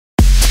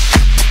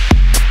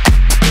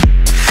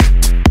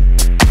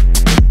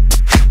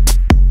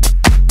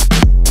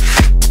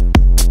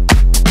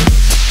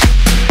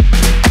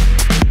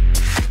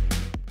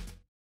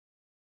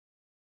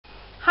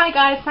Hi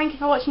guys, thank you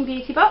for watching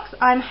Beauty Box.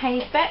 I'm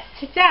Hazebeck.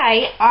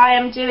 Today I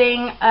am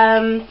doing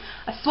a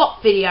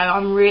swap video.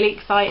 I'm really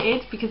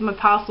excited because my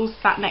parcel's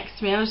sat next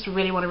to me and I just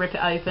really want to rip it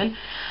open.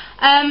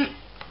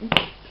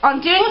 I'm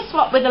doing a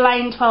swap with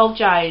Elaine 12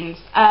 Jones.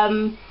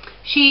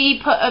 She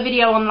put a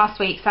video on last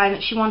week saying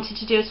that she wanted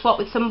to do a swap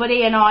with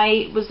somebody, and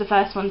I was the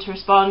first one to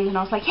respond, and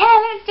I was like, yeah,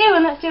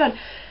 let's do it.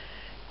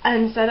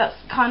 And so that's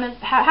kind of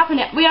how it happened.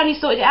 We only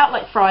sorted it out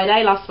like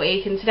Friday last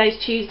week, and today's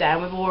Tuesday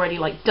and we've already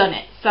like done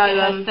it. So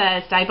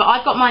Thursday, but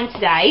I've got mine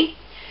today.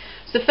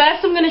 So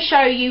first I'm going to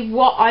show you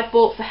what I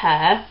bought for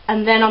her,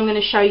 and then I'm going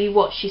to show you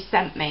what she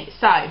sent me.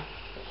 So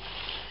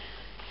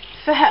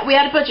for her, we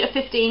had a budget of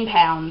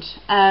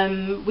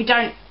 £15. We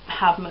don't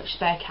have much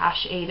spare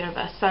cash, either of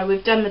us, so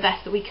we've done the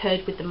best that we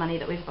could with the money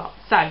that we've got.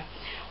 So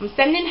I'm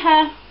sending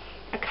her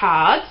a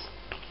card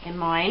in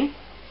mine.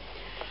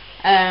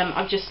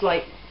 I've just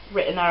like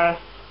written her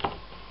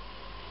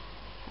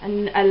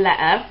a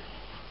letter,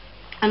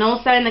 and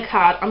also in the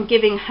card I'm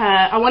giving her,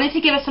 I wanted to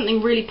give her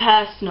something really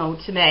personal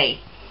to me,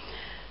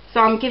 so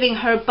I'm giving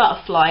her a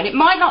butterfly, and it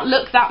might not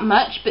look that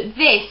much, but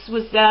this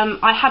was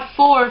I had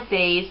 4 of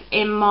these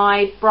in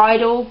my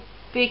bridal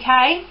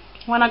bouquet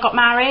when I got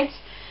married,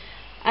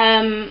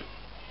 and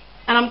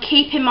I'm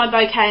keeping my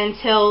bouquet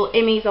until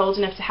Immy's old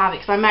enough to have it,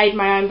 because I made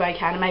my own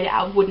bouquet and I made it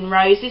out of wooden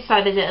roses so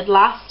that it'd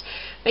last.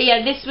 But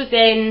yeah, this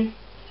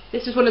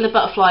was one of the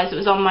butterflies that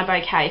was on my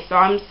bouquet, so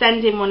I'm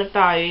sending one of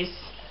those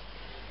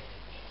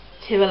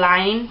to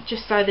Elaine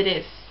just so that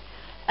it's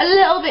a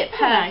little bit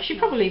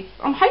personal.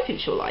 I'm hoping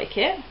she'll like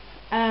it.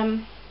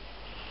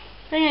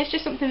 But yeah, it's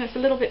just something that's a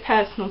little bit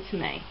personal to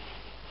me.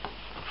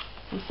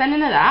 I'm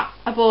sending her that.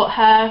 I bought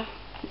her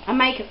a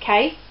makeup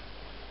case,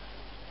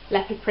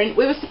 leopard print.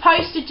 We were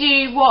supposed to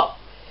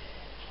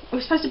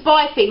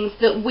buy things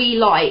that we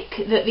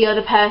like that the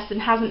other person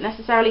hasn't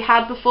necessarily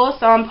had before,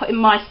 so I'm putting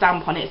my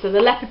stamp on it. So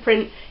the leopard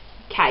print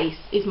case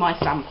is my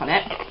stamp on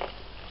it.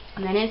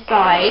 And then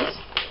inside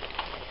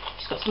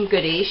she's got some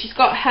goodies. She's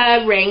got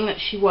her ring that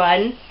she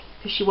won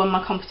because she won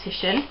my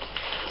competition.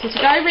 So to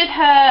go with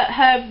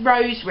her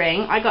rose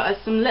ring, I got her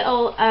some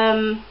little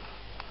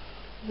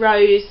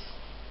rose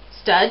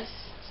stud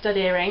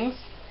earrings.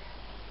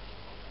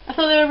 I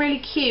thought they were really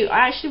cute.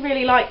 I actually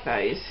really like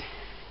those.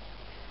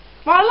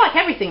 Well, I like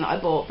everything that I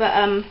bought, but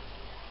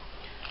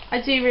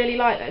I do really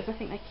like those. I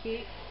think they're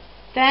cute.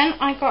 Then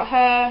I got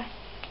her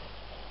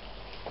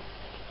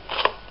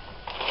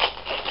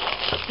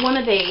one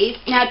of these.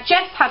 Now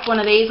Jess had one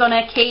of these on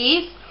her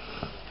keys,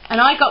 and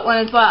I got one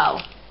as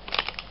well.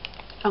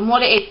 And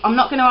what it is, I'm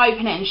not going to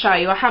open it and show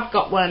you. I have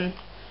got one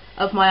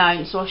of my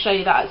own, so I'll show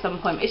you that at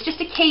some point. It's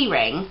just a key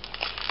ring,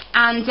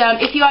 and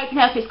if you open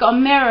it up, it's got a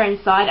mirror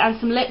inside and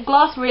some lip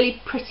gloss, really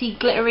pretty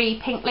glittery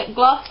pink lip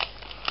gloss.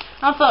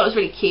 I thought it was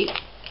really cute,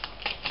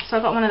 so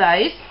I got one of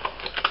those.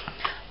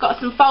 Got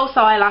some false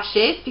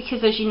eyelashes,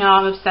 because as you know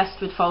I'm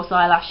obsessed with false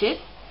eyelashes,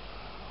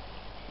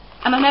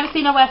 and I've never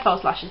seen her wear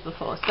false lashes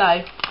before, so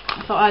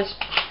I thought I'd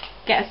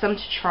get her some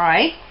to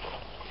try.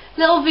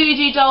 Little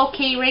voodoo doll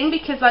key ring,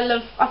 because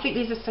I think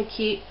these are so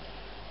cute,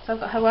 so I've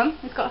got her one.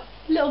 It's got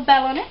a little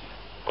bell on it.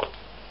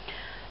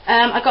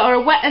 I got her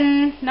a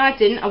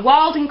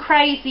Wild and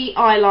Crazy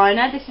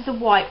eyeliner. This is a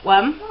white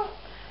one.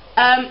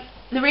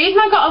 The reason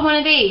I got her one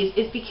of these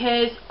is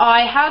because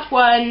I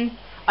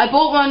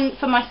bought one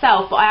for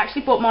myself, but I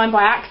actually bought mine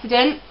by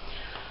accident.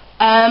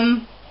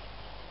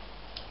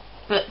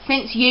 But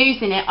since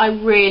using it, I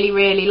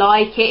really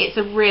like it. It's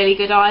a really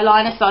good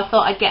eyeliner, so I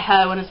thought I'd get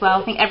her one as well.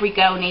 I think every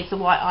girl needs a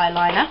white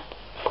eyeliner.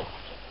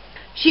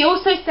 She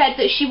also said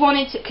that she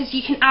wanted to, because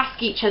you can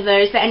ask each other,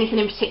 is there anything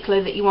in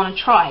particular that you want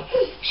to try?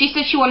 She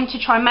said she wanted to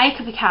try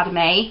Makeup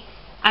Academy,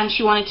 and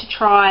she wanted to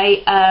try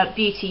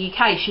Beauty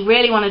UK. She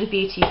really wanted a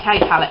Beauty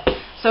UK palette.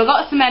 So I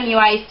got her some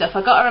MUA stuff.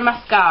 I got her a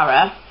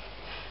mascara.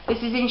 This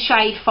is in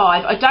shade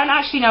 5. I don't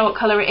actually know what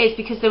colour it is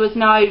because there was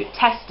no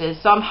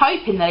testers, so I'm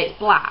hoping that it's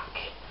black.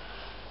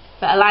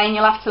 But Elaine,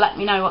 you'll have to let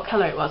me know what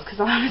colour it was, because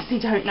I honestly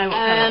don't know what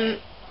colour.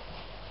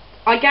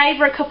 I gave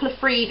her a couple of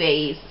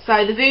freebies.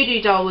 So the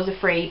voodoo doll was a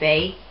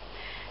freebie,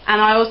 and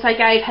I also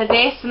gave her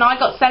this, and I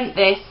got sent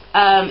this.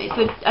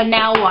 It's a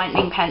nail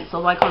whitening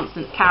pencil by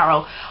Constance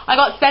Carroll. I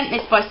got sent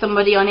this by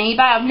somebody on eBay.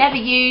 I've never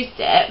used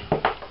it,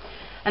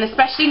 and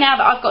especially now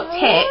that I've got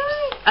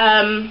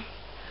tips,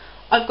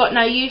 I've got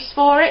no use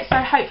for it, so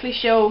hopefully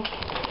she'll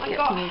get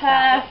some use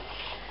out of it.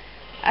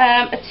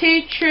 A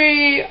Too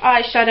True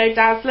eyeshadow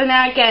dazzler.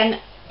 Now again,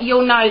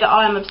 you'll know that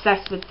I am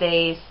obsessed with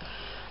these,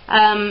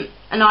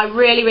 and I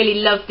really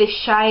love this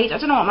shade. I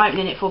don't know what I'm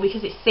opening it for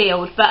because it's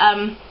sealed, but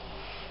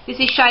this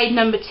is shade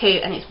number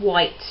 2, and it's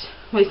white.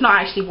 Well, it's not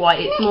actually white,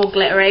 it's more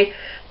glittery,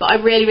 but I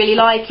really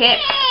like it.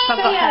 So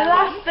I've got her.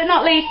 Last but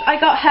not least, I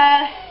got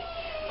her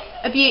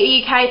a Beauty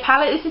UK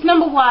palette. This is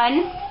number 1.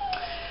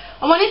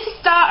 I wanted to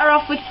start her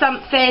off with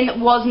something that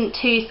wasn't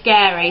too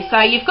scary. So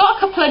you've got a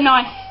couple of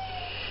nice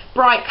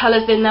bright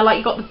colours in there, like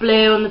you've got the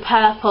blue and the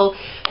purple,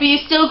 but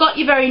you've still got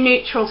your very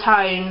neutral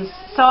tones.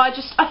 So I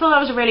thought that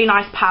was a really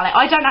nice palette.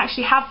 I don't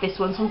actually have this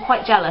one, so I'm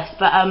quite jealous,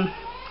 but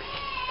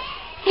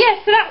yeah,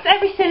 so that's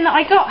everything that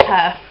I got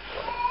her.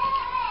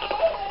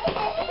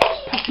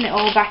 popping it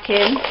all back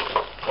in.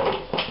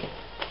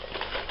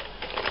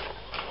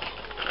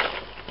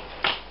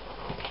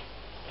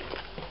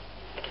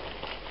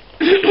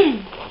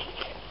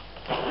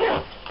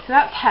 So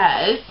that's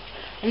hers.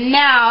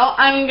 Now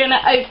I'm going to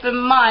open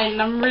mine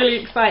and I'm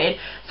really excited.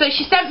 So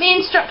she sent me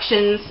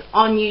instructions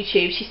on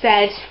YouTube. She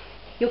said,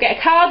 you'll get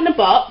a card and a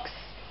box.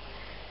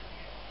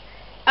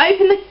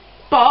 Open the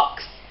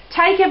box,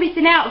 take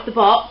everything out of the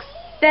box,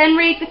 then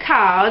read the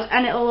card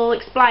and it'll all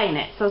explain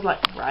it. So I was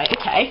like, right,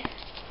 okay.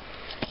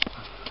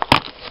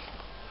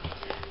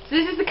 So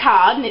this is the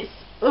card and it's...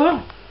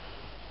 Ugh.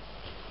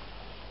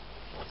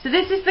 So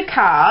this is the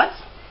card.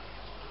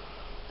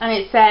 And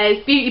it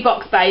says Beauty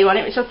Box Babe on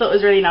it, which I thought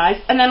was really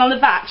nice. And then on the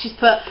back she's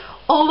put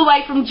all the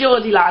way from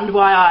Geordieland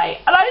YI.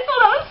 And I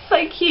thought that was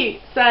so cute.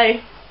 So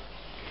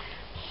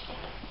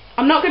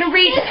I'm not going to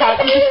read the card,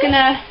 I'm just going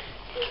to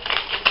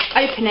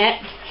open it.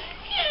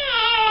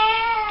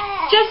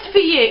 Just for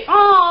you.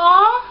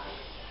 Aww.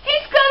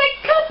 It's got a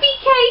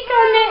cupcake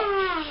on it.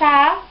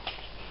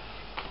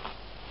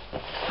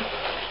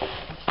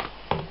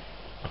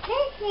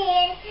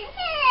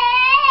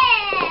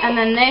 And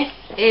then this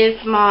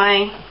is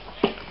my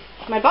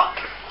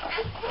box.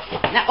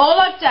 Now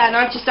all I've done,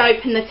 I've just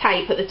opened the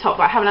tape at the top,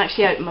 but I haven't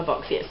actually opened my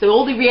box yet. So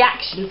all the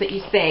reactions that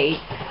you see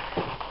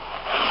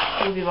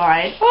will be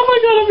mine. Oh my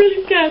god, I'm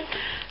really scared.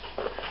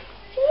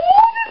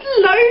 Oh, there's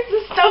loads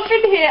of stuff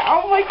in here.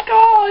 Oh my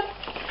god.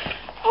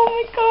 Oh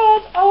my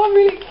god. Oh, I'm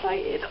really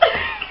excited.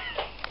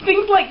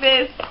 Things like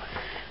this.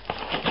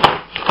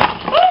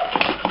 Oh.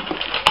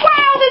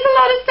 Wow, there's a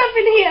lot of stuff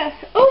in here.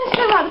 Oh, there's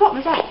stuff at the bottom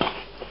as well.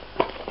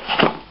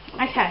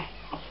 Okay.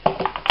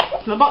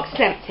 So my box is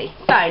empty.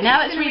 So now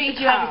let's read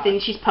you everything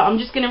she's put. I'm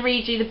just going to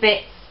read you the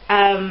bits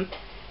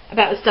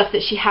about the stuff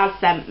that she has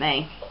sent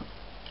me,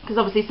 because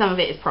obviously some of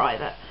it is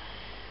private.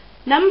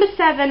 Number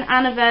 7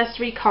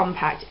 Anniversary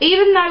Compact.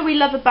 Even though we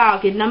love a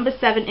bargain, number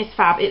 7 is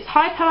fab. It's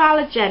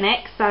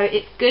hypoallergenic, so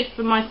it's good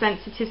for my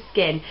sensitive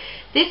skin.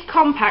 This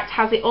compact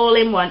has it all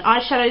in one: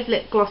 eyeshadows,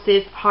 lip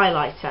glosses,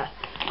 highlighter.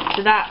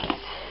 So that's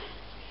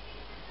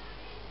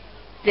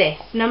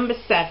this, number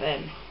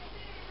 7.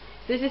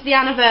 So this is the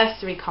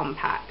Anniversary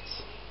Compact.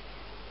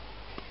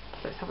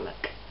 So let's have a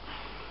look.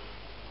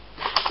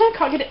 I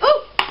can't get it.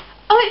 Oh!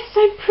 Oh, it's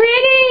so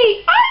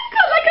pretty! Oh, it's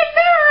got like a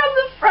mirror on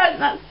the front.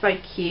 That's so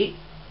cute.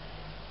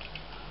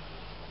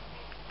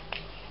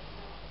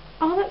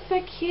 Oh, that's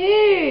so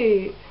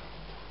cute.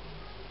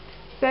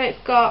 So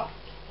it's got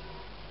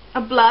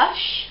a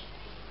blush,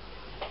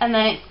 and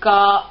then it's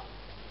got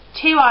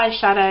 2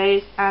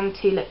 eyeshadows and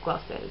 2 lip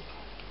glosses.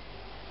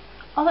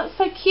 Oh, that's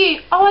so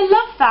cute. Oh, I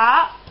love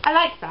that. I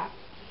like that.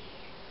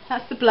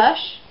 That's the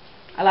blush.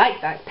 I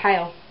like that. It's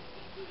pale.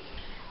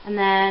 And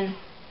then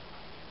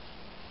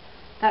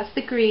that's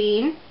the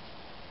green.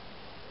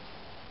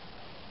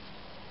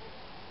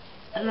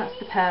 And that's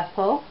the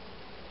purple.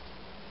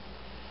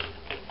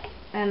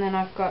 And then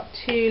I've got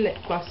 2 lip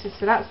glosses.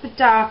 So that's the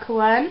darker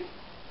one.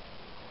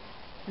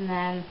 And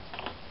then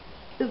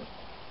ooh,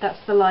 that's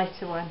the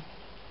lighter one.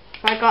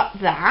 So I got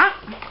that.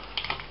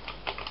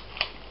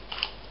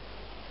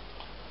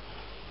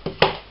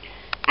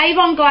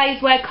 Avon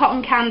Glaze Wear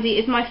Cotton Candy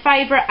is my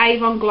favourite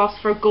Avon gloss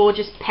for a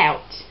gorgeous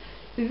pelt.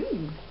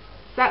 Ooh.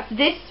 So that's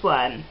this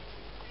one.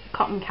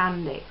 Cotton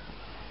Candy.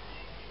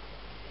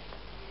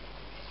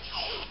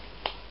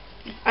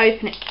 Let's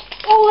open it.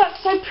 Oh,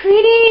 that's so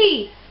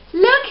pretty!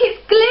 Look, it's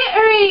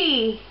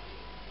glittery!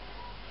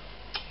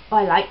 Oh,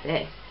 I like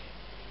this.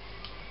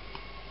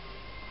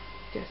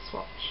 Do a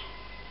swatch.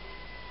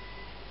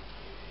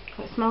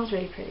 Oh, it smells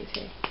really pretty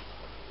too.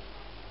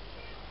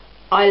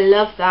 I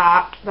love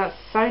that. That's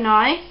so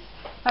nice.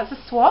 That's a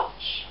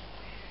swatch.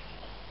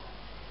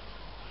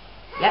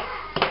 Yep.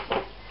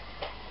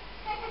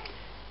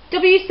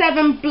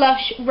 W7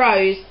 Blush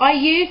Rose. I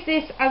use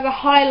this as a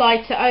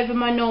highlighter over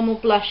my normal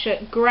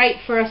blusher. Great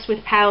for us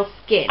with pale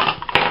skin.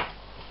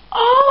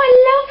 Oh, I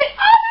love it.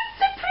 Oh, that's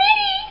so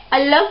pretty. I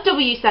love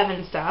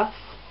W7 stuff.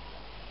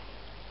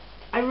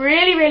 I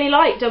really, really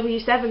like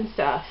W7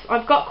 stuff.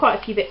 I've got quite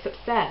a few bits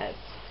upstairs.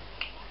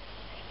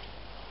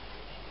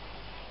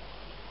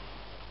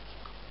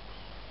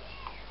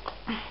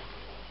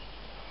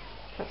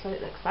 That's what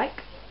it looks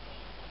like.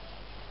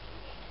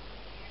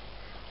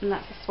 And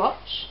that's a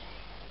swatch.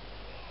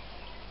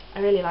 I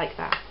really like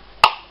that.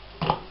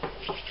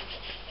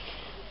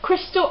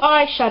 Crystal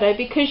eyeshadow,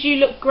 because you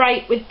look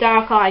great with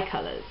dark eye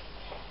colours.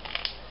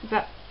 Is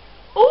that...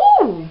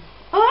 Ooh!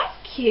 Oh,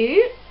 that's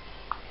cute.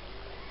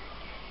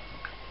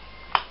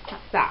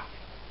 That's that.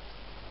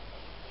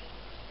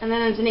 And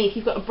then underneath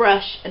you've got a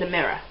brush and a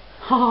mirror.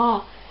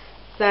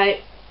 So,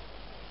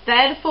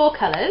 they're the 4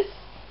 colours.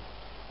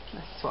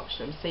 Let's swatch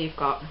them. So you've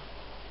got...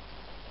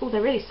 Oh,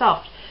 they're really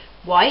soft.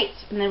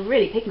 White, and they're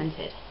really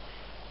pigmented.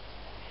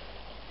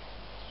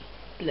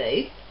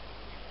 Blue.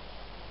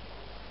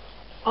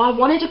 Oh, I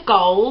wanted a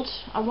gold.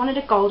 I wanted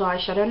a gold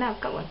eyeshadow. Now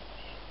I've got one.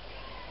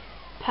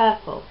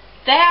 Purple.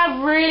 They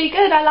are really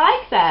good. I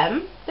like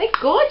them. They're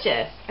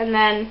gorgeous. And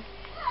then,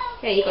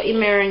 yeah, you've got your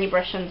mirror and your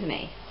brush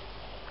underneath.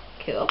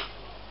 Cool.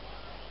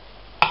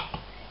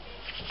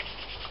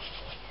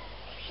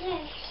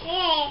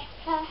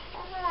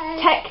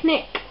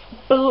 Technic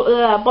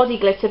body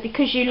glitter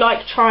because you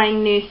like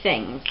trying new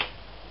things.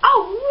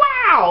 Oh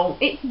wow,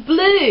 it's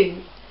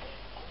blue.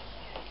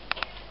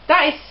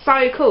 That is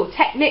so cool.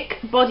 Technic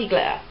body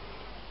glitter.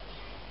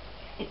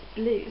 It's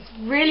blue. It's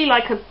really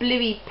like a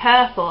bluey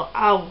purple.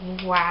 Oh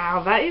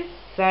wow, that is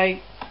so...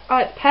 Oh,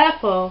 it's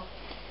purple.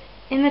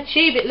 In the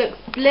tube it looks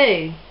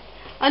blue.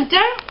 I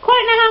don't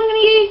quite know how I'm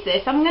going to use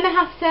this. I'm going to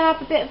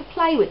have a bit of a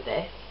play with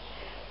this.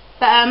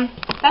 But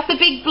that's a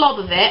big blob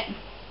of it.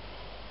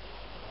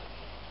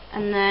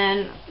 And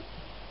then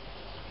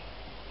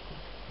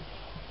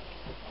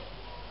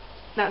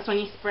that's when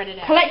you spread it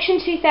out. Collection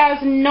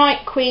 2000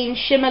 Night Queen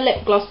Shimmer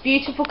Lip Gloss.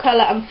 Beautiful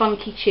colour and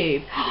funky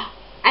tube.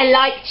 I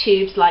like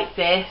tubes like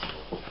this.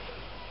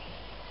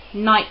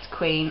 Night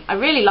Queen. I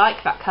really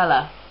like that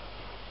colour.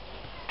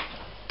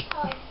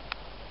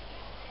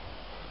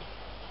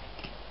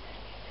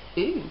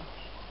 Ooh.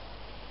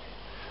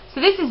 So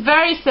this is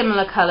very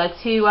similar colour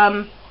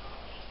to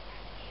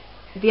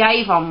the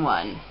Avon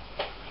one.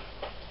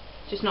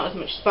 Just not as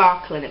much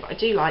sparkle in it, but I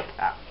do like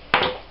that.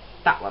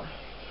 That one.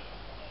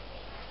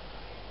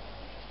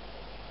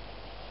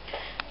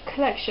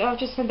 Collection, I've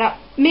just said that.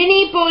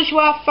 Mini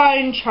Bourjois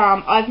Phone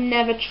Charm, I've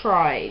never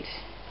tried.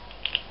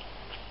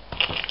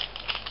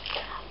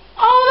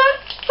 Oh,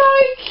 that's so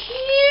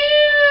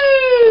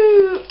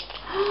cute!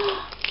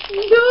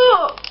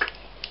 Look!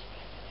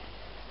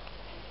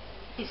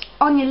 It's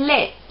on your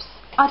lips.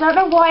 I don't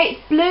know why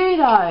it's blue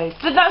though,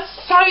 but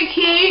that's so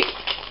cute.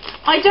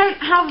 I don't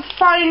have a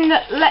phone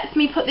that lets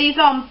me put these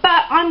on,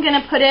 but I'm going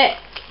to put it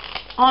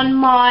on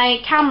my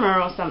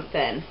camera or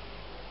something.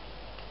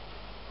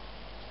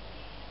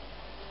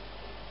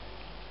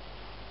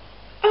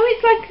 Oh,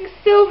 it's like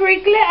a silvery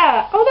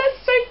glitter. Oh, that's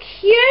so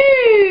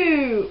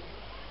cute.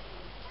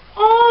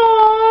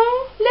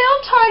 Oh,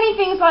 little tiny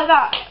things like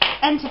that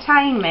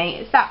entertain me.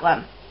 It's that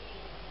one.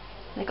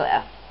 The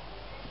glitter.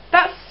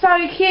 That's so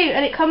cute,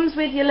 and it comes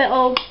with your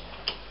little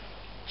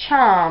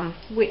charm,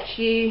 which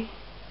you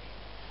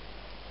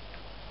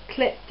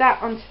clip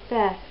that onto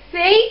there.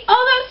 See?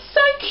 Oh, that's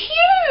so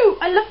cute!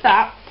 I love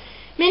that.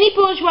 Mini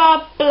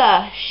Bourjois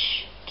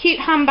blush. Cute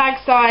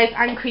handbag size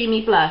and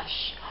creamy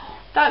blush.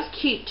 That's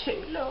cute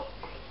too, look.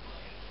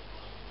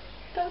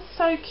 That's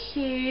so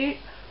cute.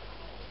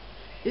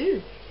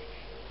 Ooh.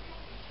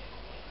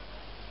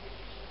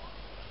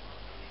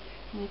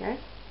 There you go.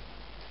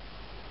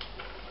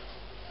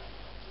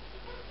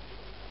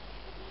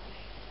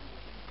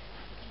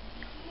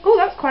 Oh,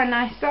 that's quite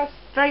nice. That's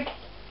very...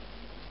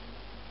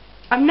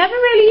 I've never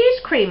really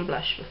used cream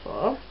blush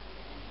before.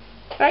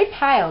 It's very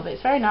pale, but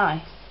it's very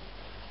nice.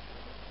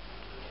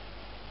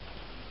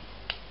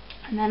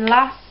 And then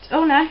last...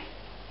 Oh no.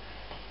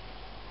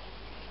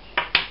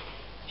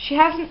 She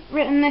hasn't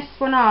written this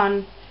one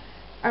on.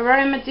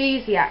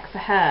 Aromadisiac for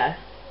her.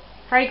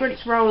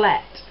 Fragrance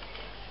Roulette.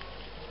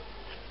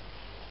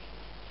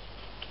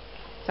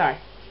 Sorry,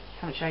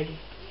 haven't showed you.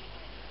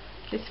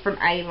 This is from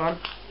Avon.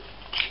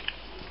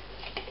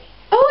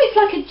 Oh, it's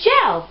like a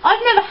gel.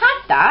 I've never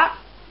had that.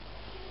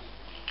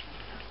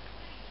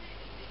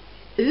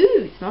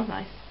 Ooh, it smells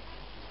nice.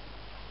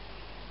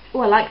 Oh,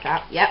 I like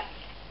that. Yep.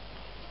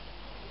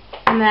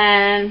 And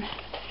then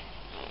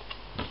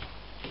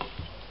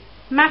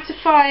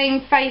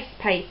mattifying face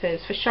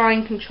papers for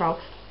shine control.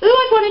 Ooh,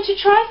 I've wanted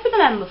to try some of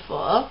them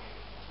before.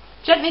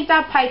 Gently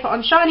dab paper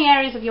on shiny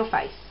areas of your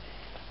face.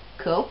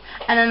 Cool.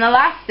 And then the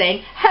last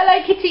thing,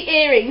 Hello Kitty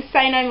earrings.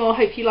 Say no more.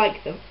 Hope you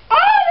like them.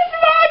 Oh, this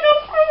is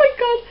Arnold. Oh my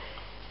god.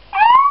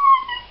 Oh,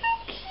 this is so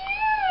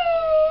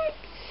cute.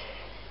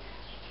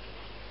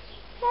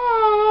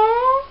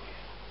 Aww.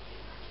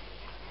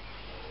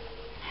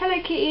 Hello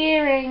Kitty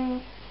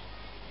earrings.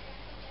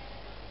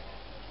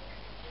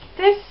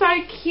 They're so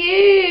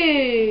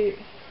cute.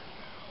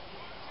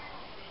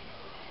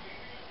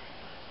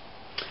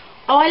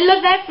 Oh, I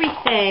love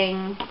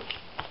everything.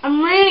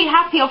 I'm really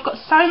happy. I've got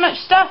so much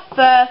stuff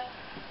for...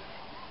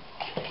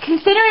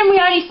 Considering we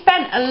only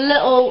spent a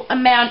little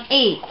amount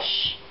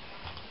each,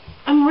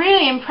 I'm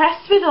really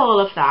impressed with all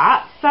of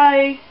that.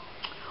 So,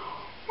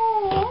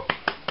 aww.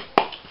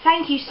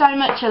 Thank you so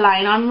much,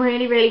 Elaine. I'm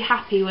really, really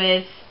happy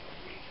with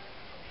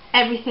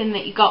everything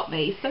that you got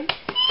me. So,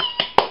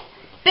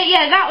 but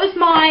yeah, that was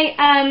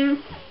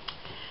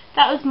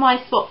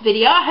my swap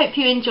video. I hope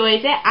you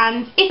enjoyed it,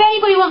 and if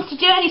anybody wants to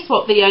do any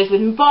swap videos with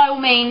me, by all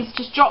means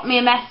just drop me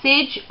a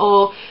message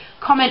or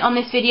comment on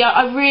this video.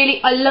 I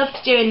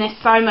loved doing this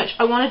so much.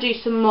 I want to do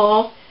some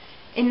more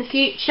in the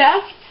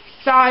future.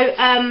 So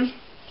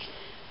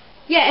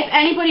yeah, if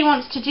anybody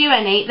wants to do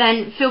any,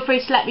 then feel free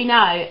to let me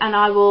know and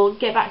I will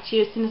get back to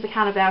you as soon as I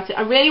can about it.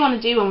 I really want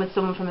to do one with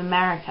someone from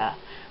America.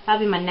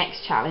 That'll be my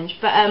next challenge.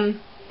 But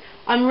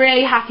I'm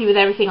really happy with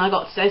everything I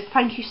got today, so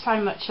thank you so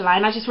much,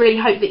 Elaine. I just really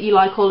hope that you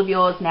like all of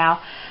yours now.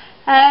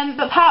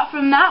 But apart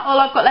from that, all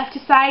I've got left to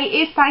say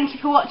is thank you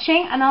for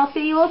watching, and I'll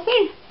see you all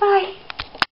soon. Bye.